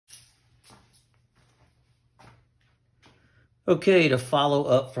Okay, to follow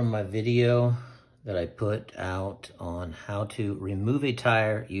up from my video that I put out on how to remove a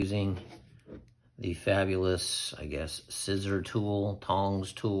tire using the fabulous, I guess, scissor tool,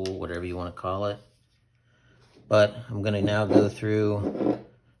 tongs tool, whatever you want to call it. But I'm going to now go through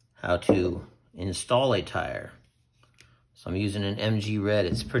how to install a tire. So I'm using an MG Red.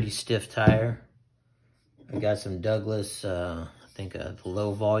 It's a pretty stiff tire. I got some Douglas, I think the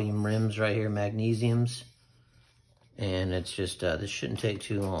low volume rims right here, magnesiums. And it's just, this shouldn't take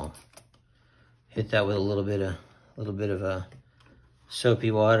too long. Hit that with a little bit of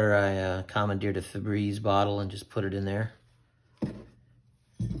soapy water. I commandeered a Febreze bottle and just put it in there.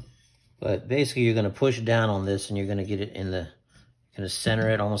 But basically you're gonna push down on this and you're gonna get it in the, you're gonna center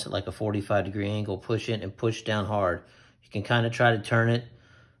it almost at like a 45-degree angle, push it and push down hard. You can kind of try to turn it.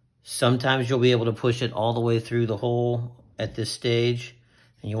 Sometimes you'll be able to push it all the way through the hole at this stage.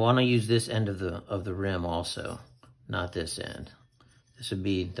 And you wanna use this end of the rim also, not this end. This would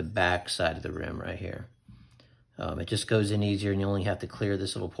be the back side of the rim right here. It just goes in easier and you only have to clear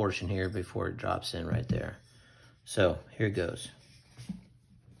this little portion here before it drops in right there. So here it goes.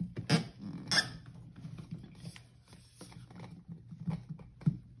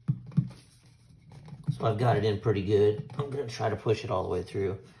 So I've got it in pretty good. I'm gonna try to push it all the way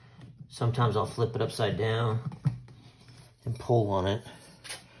through. Sometimes I'll flip it upside down and pull on it.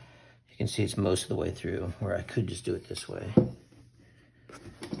 You can see it's most of the way through, where I could just do it this way.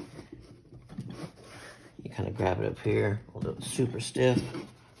 You kind of grab it up here, although it's super stiff.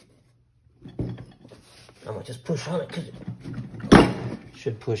 I'm gonna just push on it because it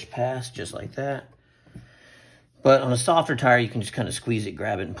should push past just like that. But on a softer tire, you can just kind of squeeze it,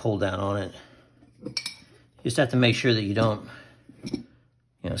 grab it, and pull down on it. You just have to make sure that you don't,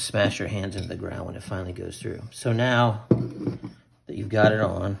 smash your hands into the ground when it finally goes through. So now that you've got it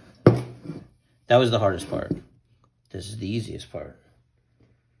on, that was the hardest part. This is the easiest part.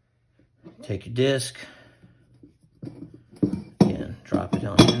 Take your disc, again, drop it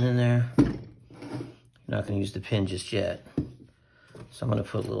on in there. You're not going to use the pin just yet. So I'm going to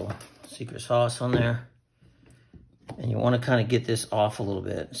put a little secret sauce on there. And you want to kind of get this off a little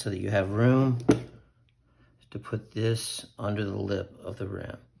bit so that you have room to put this under the lip of the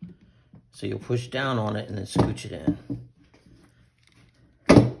rim. So you'll push down on it and then scooch it in.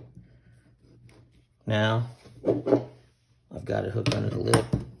 Now, I've got it hooked under the lip.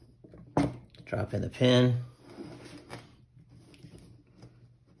 Drop in the pin.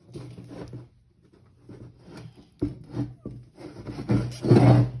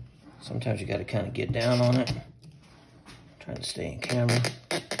 Sometimes you got to kind of get down on it. Trying to stay in camera.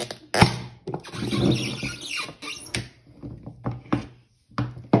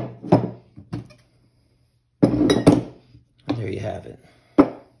 There you have it.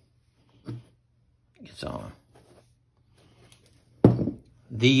 It's on.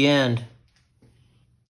 The end.